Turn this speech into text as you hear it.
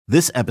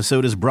This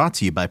episode is brought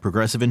to you by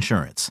Progressive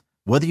Insurance.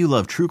 Whether you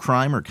love true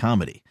crime or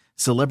comedy,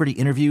 celebrity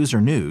interviews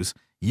or news,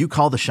 you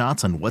call the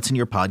shots on what's in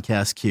your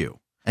podcast queue.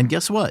 And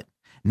guess what?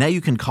 Now you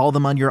can call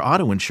them on your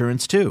auto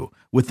insurance too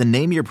with the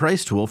Name Your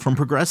Price tool from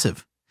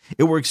Progressive.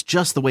 It works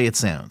just the way it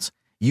sounds.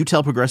 You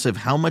tell Progressive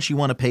how much you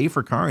want to pay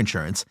for car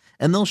insurance,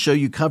 and they'll show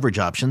you coverage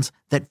options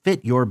that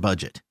fit your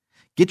budget.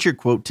 Get your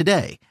quote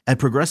today at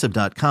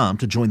Progressive.com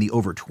to join the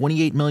over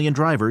 28 million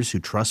drivers who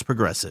trust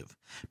Progressive.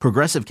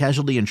 Progressive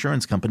Casualty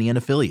Insurance Company and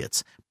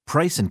Affiliates.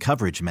 Price and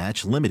coverage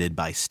match limited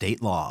by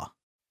state law.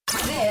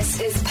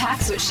 This is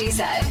Pax What She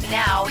Said.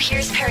 Now,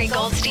 here's Perry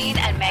Goldstein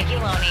and Maggie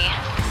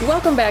Loney.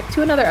 Welcome back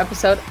to another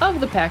episode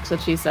of the Pax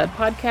What She Said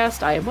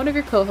podcast. I am one of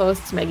your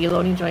co-hosts, Maggie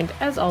Loney, joined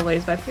as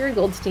always by Perry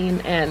Goldstein,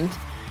 and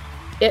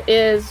it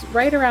is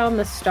right around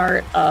the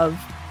start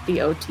of the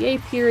OTA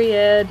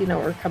period. You know,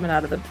 we're coming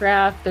out of the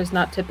draft. There's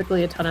not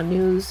typically a ton of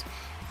news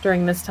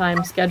during this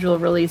time. Schedule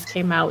release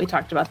came out. We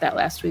talked about that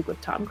last week with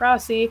Tom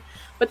Grossi.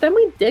 But then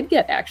we did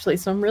get actually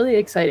some really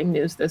exciting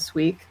news this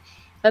week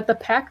that the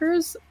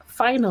Packers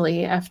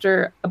finally,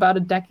 after about a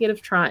decade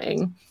of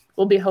trying,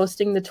 will be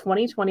hosting the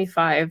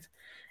 2025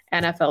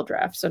 NFL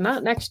draft. So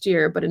not next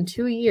year, but in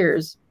 2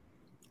 years.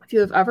 If you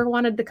have ever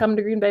wanted to come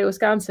to Green Bay,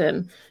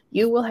 Wisconsin,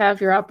 you will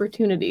have your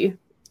opportunity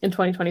in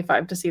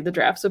 2025 to see the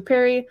draft. So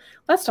Perry,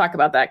 let's talk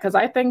about that, because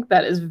I think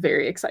that is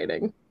very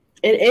exciting.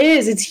 It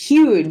is. It's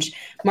huge.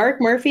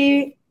 Mark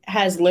Murphy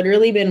has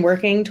literally been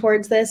working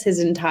towards this his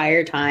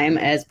entire time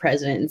as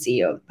president and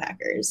CEO of the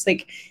Packers.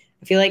 Like,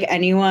 I feel like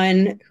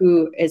anyone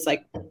who is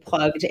like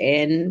plugged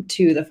in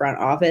to the front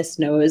office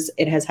knows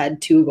it has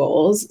had two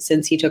goals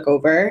since he took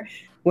over: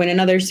 win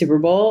another Super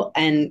Bowl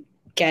and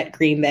get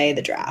Green Bay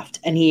the draft.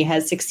 And he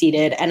has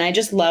succeeded. And I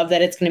just love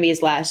that it's going to be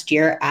his last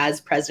year as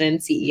president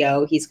and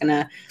CEO. He's going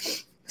to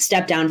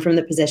step down from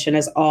the position,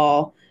 as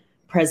all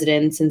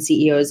presidents and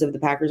CEOs of the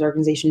Packers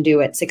organization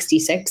do, at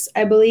 66,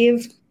 I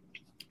believe.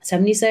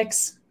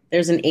 76.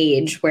 There's an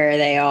age where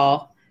they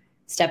all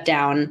step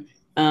down.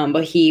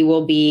 But he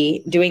will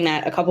be doing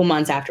that a couple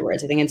months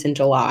afterwards. I think it's in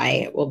July.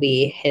 It will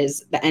be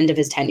the end of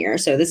his tenure.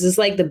 So this is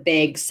like the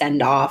big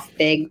send-off,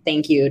 big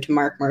thank you to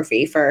Mark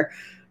Murphy for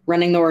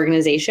running the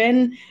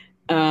organization.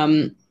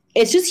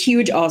 It's just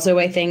huge also,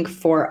 I think,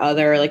 for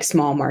other like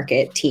small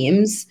market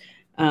teams.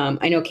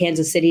 I know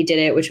Kansas City did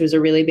it, which was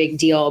a really big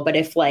deal. But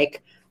if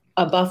like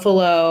a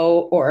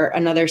Buffalo or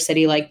another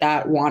city like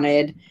that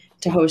wanted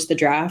to host the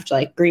draft,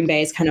 like Green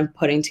Bay is kind of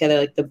putting together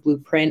like the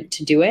blueprint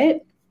to do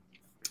it.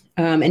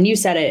 And you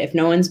said it, if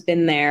no one's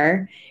been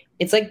there,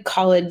 it's like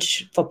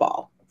college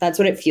football. That's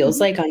what it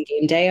feels like on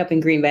game day up in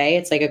Green Bay.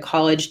 It's like a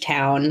college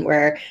town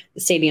where the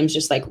stadium's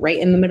just like right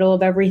in the middle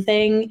of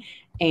everything.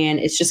 And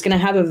it's just going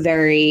to have a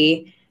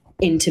very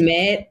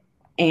intimate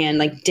and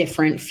like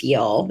different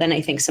feel than I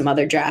think some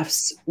other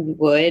drafts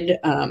would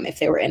if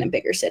they were in a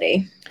bigger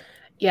city.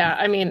 Yeah,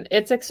 I mean,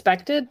 it's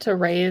expected to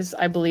raise,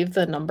 I believe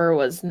the number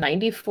was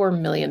 $94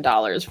 million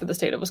for the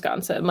state of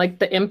Wisconsin. Like,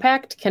 the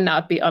impact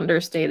cannot be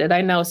understated.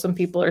 I know some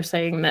people are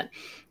saying that,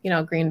 you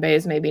know, Green Bay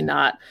is maybe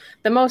not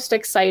the most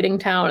exciting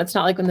town. It's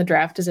not like when the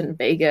draft is in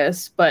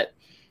Vegas, but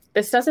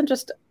this doesn't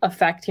just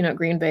affect, you know,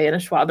 Green Bay and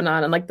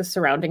Ashwaubenon and like the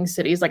surrounding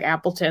cities like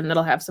Appleton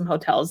that'll have some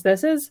hotels.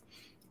 This is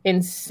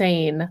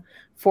insane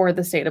for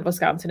the state of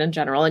Wisconsin in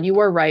general. And you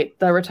were right.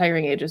 The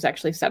retiring age is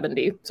actually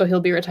 70. So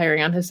he'll be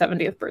retiring on his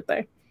 70th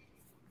birthday.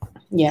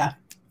 Yeah.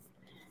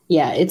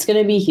 Yeah, it's going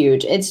to be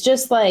huge. It's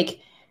just like,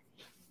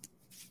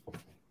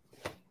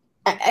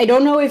 I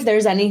don't know if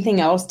there's anything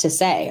else to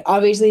say.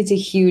 Obviously, it's a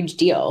huge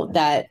deal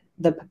that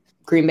the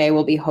Green Bay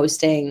will be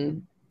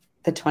hosting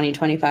the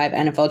 2025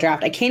 NFL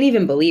draft. I can't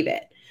even believe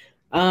it.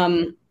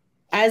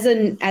 As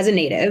a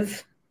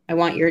native, I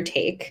want your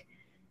take.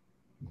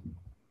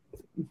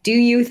 Do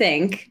you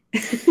think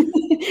is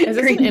this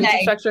an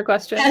infrastructure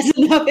question? Has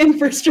enough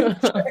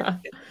infrastructure?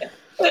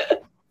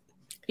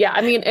 Yeah,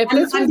 I mean, if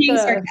this was being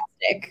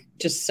sarcastic,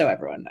 just so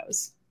everyone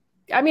knows.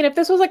 I mean, if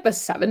this was like the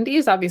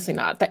 70s, obviously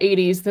not. The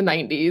 80s, the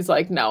 90s,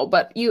 like, no.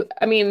 But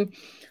I mean,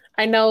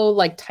 I know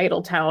like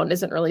Titletown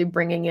isn't really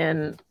bringing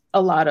in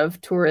a lot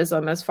of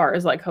tourism as far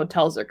as like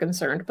hotels are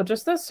concerned, but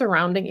just the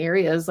surrounding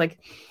areas, like,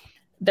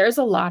 there's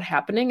a lot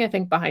happening, I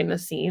think, behind the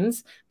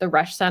scenes. The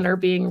Resch Center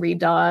being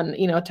redone,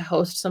 you know, to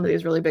host some of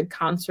these really big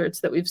concerts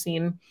that we've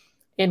seen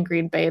in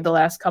Green Bay the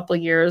last couple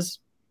of years.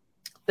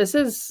 This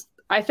is,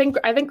 I think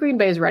Green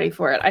Bay is ready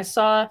for it. I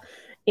saw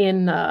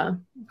in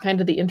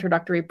kind of the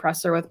introductory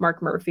presser with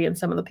Mark Murphy and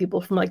some of the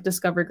people from like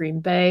Discover Green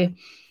Bay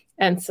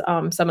and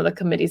some of the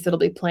committees that'll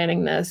be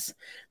planning this.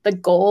 The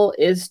goal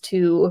is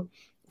to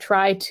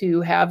try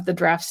to have the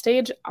draft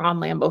stage on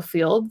Lambeau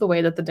Field, the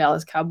way that the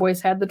Dallas Cowboys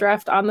had the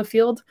draft on the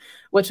field,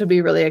 which would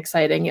be really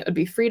exciting. It would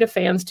be free to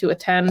fans to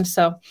attend.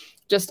 So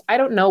just, I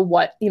don't know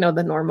what, you know,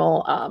 the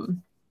normal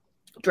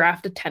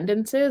draft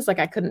attendance is. Like,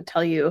 I couldn't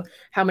tell you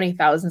how many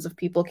thousands of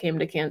people came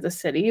to Kansas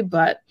City,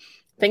 but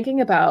thinking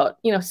about,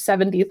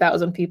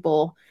 70,000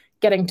 people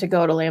getting to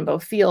go to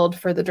Lambeau Field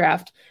for the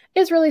draft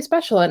is really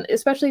special. And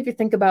especially if you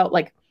think about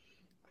like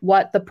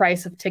what the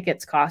price of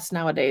tickets cost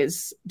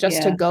nowadays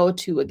just to go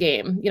to a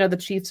game. You know, the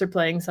Chiefs are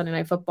playing Sunday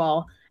Night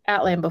Football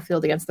at Lambeau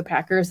Field against the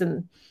Packers,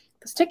 and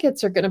those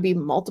tickets are going to be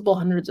multiple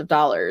hundreds of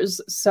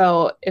dollars.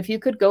 So if you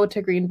could go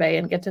to Green Bay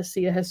and get to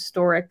see a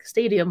historic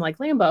stadium like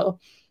Lambeau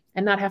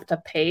and not have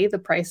to pay the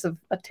price of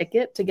a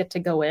ticket to get to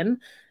go in,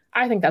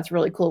 I think that's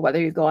really cool, whether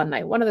you go on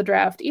night one of the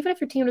draft, even if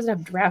your team doesn't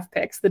have draft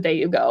picks the day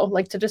you go,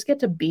 like to just get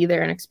to be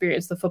there and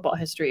experience the football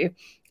history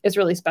is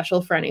really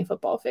special for any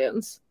football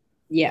fans.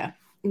 Yeah.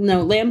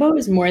 No, Lambeau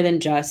is more than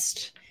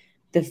just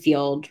the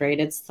field, right?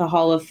 It's the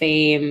Hall of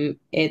Fame.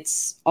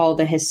 It's all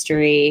the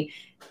history.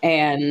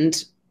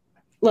 And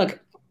look,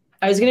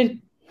 I was going to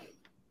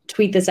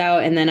tweet this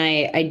out and then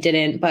I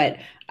didn't, but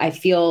I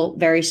feel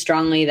very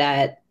strongly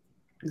that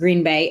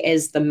Green Bay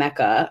is the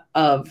mecca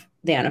of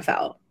the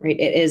NFL, right?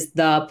 It is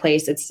the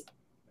place.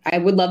 I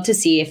would love to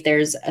see if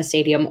there's a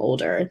stadium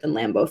older than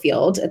Lambeau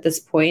Field at this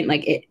point.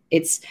 Like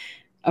it's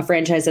a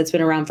franchise that's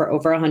been around for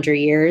over 100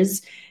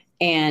 years.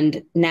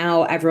 And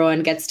now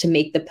everyone gets to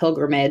make the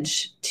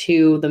pilgrimage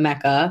to the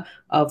mecca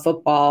of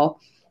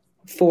football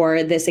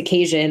for this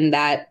occasion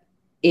that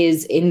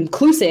is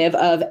inclusive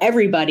of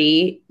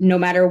everybody, no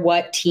matter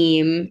what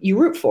team you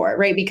root for,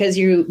 right? Because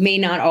you may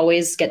not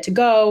always get to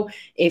go.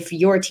 If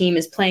your team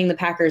is playing the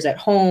Packers at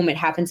home, it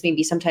happens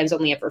maybe sometimes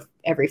only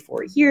every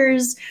 4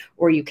 years,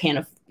 or you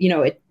can't,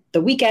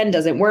 the weekend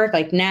doesn't work.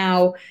 Like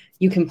now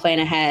you can plan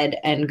ahead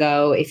and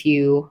go if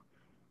you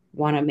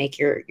want to make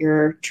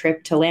your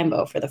trip to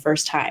Lambeau for the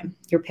first time,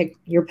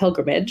 your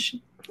pilgrimage.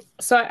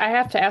 So I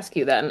have to ask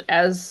you then,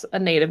 as a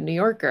native New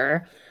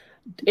Yorker,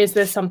 is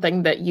this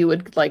something that you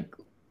would like?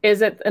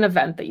 Is it an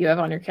event that you have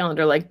on your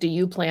calendar? Like, do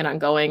you plan on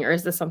going, or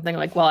is this something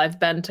like, well, I've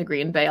been to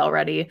Green Bay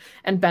already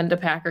and been to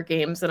Packer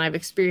games and I've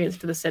experienced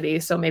the city,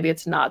 so maybe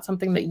it's not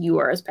something that you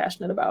are as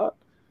passionate about?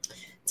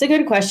 It's a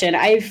good question.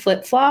 I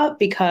flip-flop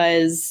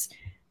because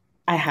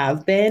I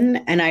have been,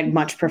 and I'd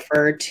much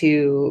prefer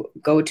to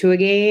go to a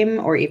game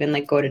or even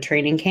like go to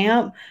training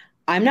camp.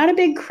 I'm not a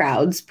big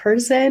crowds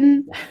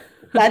person.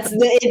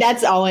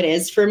 That's all it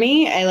is for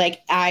me. I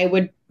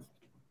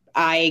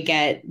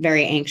get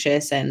very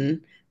anxious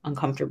and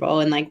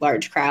uncomfortable in like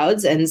large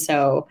crowds. And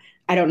so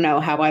I don't know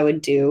how I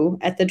would do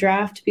at the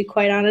draft, to be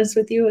quite honest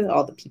with you, with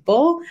all the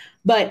people.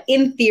 But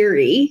in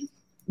theory,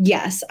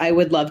 yes, I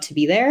would love to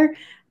be there.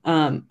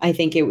 I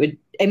think it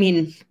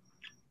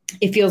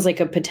feels like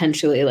a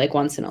potentially like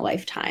once in a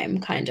lifetime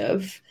kind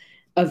of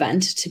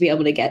event to be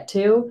able to get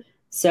to.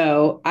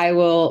 So I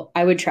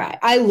would try.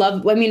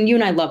 You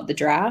and I love the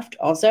draft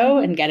also,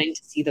 and getting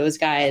to see those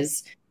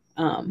guys,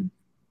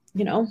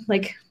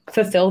 like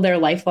fulfill their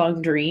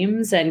lifelong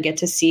dreams and get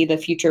to see the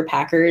future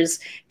Packers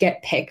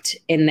get picked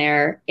in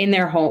their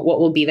home, what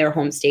will be their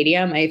home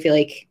stadium. I feel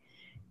like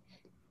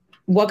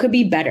what could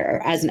be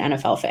better as an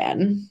NFL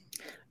fan?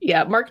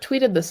 Yeah, Mark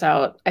tweeted this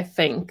out, I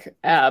think,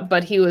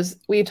 but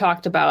we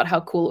talked about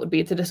how cool it would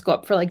be to just go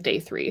up for like day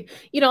 3.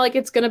 Like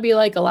it's going to be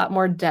like a lot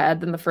more dead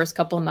than the first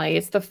couple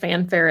nights. The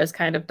fanfare has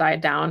kind of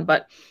died down,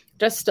 but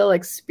just still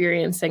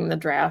experiencing the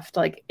draft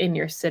like in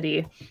your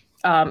city.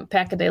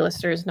 Pack-A-Day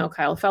listeners know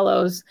Kyle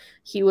Fellows.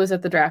 He was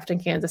at the draft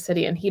in Kansas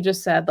City, and he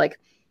just said, like,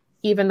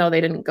 even though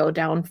they didn't go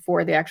down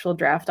for the actual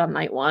draft on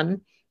night 1,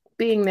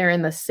 being there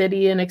in the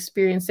city and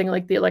experiencing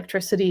like the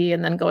electricity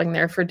and then going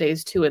there for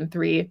days 2 and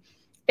 3,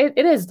 it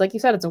is, like you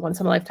said, it's a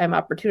once-in-a-lifetime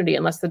opportunity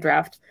unless the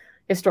draft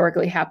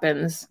historically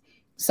happens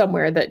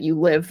somewhere that you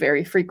live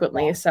very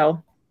frequently.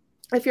 So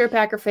if you're a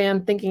Packer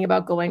fan thinking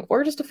about going,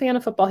 or just a fan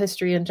of football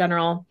history in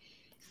general,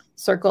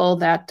 circle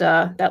that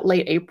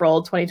late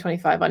April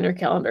 2025 on your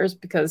calendars,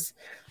 because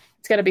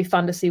it's going to be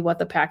fun to see what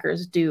the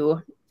Packers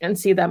do and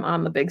see them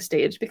on the big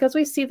stage, because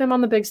we see them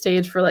on the big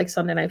stage for like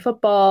Sunday Night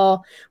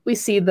Football. We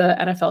see the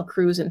NFL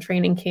crews in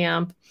training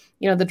camp,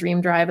 the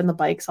Dream Drive and the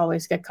bikes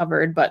always get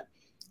covered, but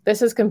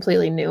this is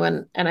completely new.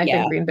 And I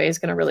think Green Bay is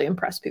going to really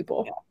impress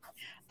people.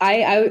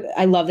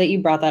 I love that you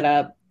brought that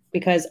up,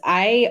 because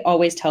I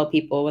always tell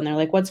people when they're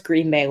like, what's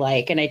Green Bay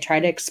like? And I try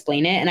to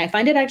explain it. And I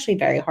find it actually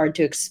very hard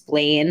to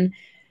explain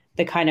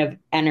the kind of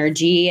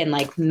energy and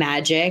like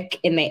magic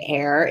in the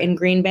air in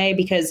Green Bay,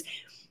 because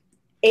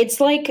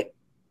it's like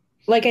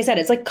I said,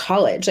 it's like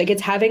college. Like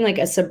it's having like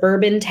a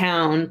suburban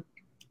town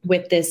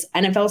with this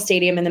NFL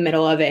stadium in the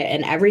middle of it,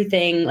 and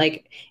everything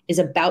like is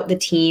about the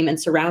team and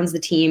surrounds the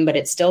team, but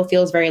it still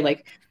feels very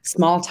like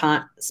small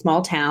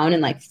town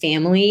and like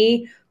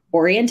family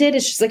oriented.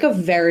 It's just like a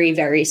very,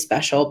 very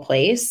special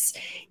place,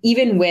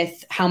 even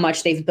with how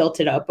much they've built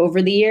it up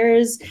over the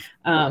years.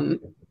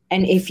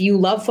 And if you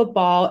love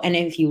football and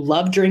if you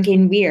love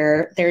drinking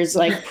beer, there's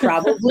like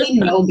probably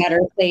no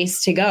better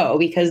place to go,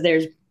 because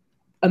there's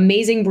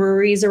amazing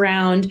breweries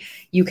around.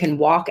 You can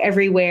walk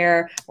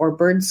everywhere or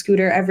bird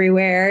scooter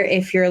everywhere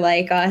if you're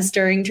like us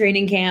during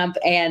training camp.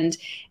 And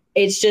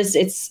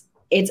it's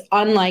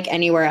unlike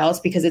anywhere else,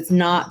 because it's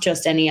not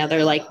just any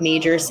other like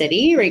major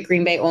city, right?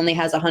 Green Bay only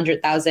has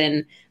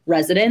 100,000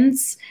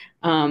 residents.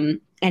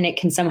 And it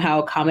can somehow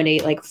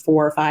accommodate like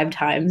 4 or 5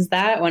 times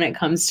that when it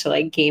comes to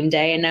like game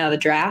day and now the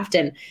draft.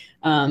 And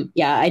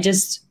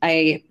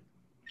I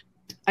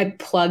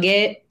plug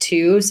it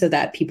too, so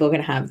that people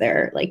can have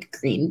their like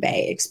Green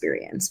Bay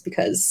experience,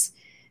 because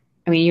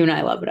I mean, you and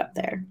I love it up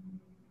there.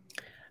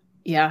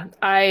 Yeah,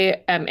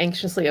 I am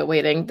anxiously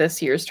awaiting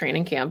this year's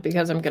training camp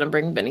because I'm going to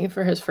bring Vinny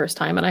for his first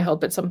time, and I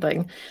hope it's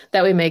something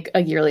that we make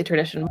a yearly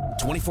tradition.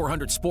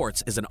 2400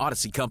 Sports is an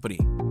Odyssey company.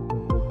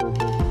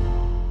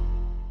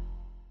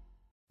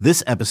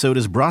 This episode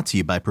is brought to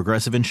you by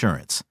Progressive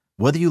Insurance.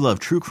 Whether you love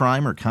true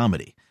crime or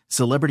comedy,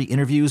 celebrity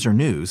interviews or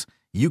news,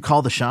 you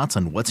call the shots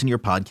on what's in your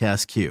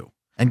podcast queue.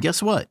 And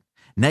guess what?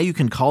 Now you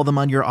can call them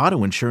on your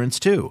auto insurance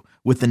too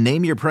with the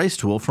Name Your Price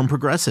tool from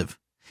Progressive.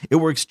 It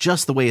works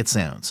just the way it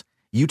sounds.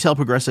 You tell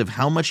Progressive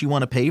how much you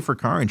want to pay for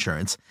car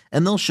insurance,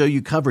 and they'll show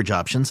you coverage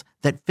options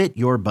that fit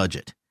your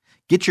budget.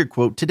 Get your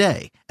quote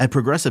today at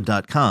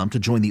Progressive.com to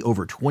join the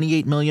over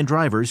 28 million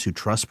drivers who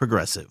trust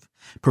Progressive.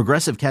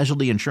 Progressive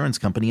Casualty Insurance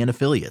Company and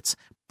Affiliates.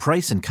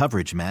 Price and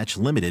coverage match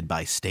limited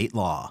by state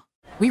law.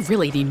 We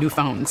really need new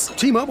phones.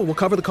 T-Mobile will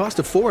cover the cost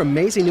of 4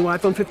 amazing new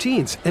iPhone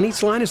 15s, and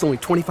each line is only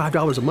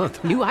 $25 a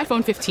month. New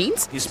iPhone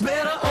 15s? It's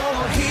better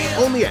over here.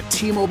 Only at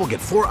T-Mobile, get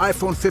 4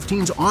 iPhone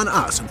 15s on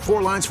us and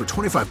 4 lines for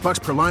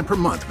 $25 per line per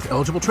month with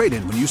eligible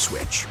trade-in when you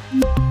switch.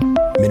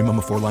 Minimum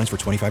of 4 lines for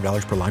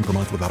 $25 per line per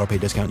month with autopay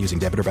discount using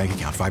debit or bank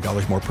account.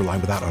 $5 more per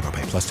line without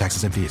autopay, plus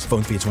taxes and fees.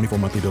 Phone fee at 24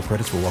 monthly bill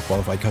credits for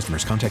well-qualified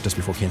customers. Contact us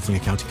before canceling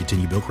account to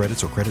continue bill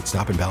credits or credit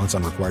stop and balance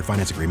on required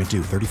finance agreement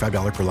due.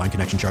 $35 per line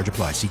connection charge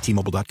applies. See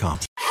T-Mobile.com.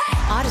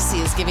 Odyssey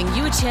is giving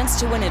you a chance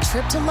to win a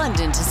trip to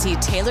London to see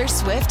Taylor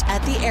Swift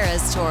at the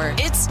Eras Tour.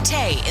 It's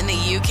Tay in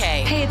the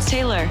UK. Hey, it's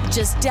Taylor.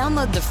 Just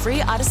download the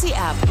free Odyssey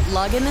app,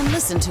 log in and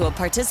listen to a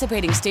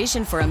participating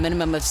station for a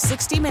minimum of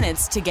 60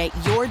 minutes to get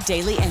your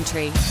daily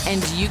entry.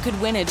 And you could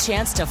win a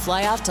chance to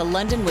fly off to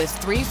London with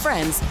 3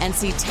 friends and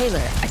see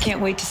Taylor. I can't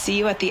wait to see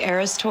you at the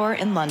Eras Tour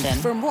in London.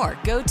 For more,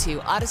 go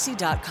to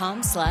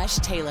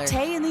odyssey.com/Taylor.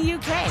 Tay in the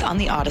UK. On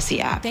the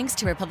Odyssey app. Thanks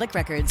to Republic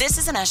Records. This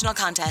is a national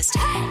contest.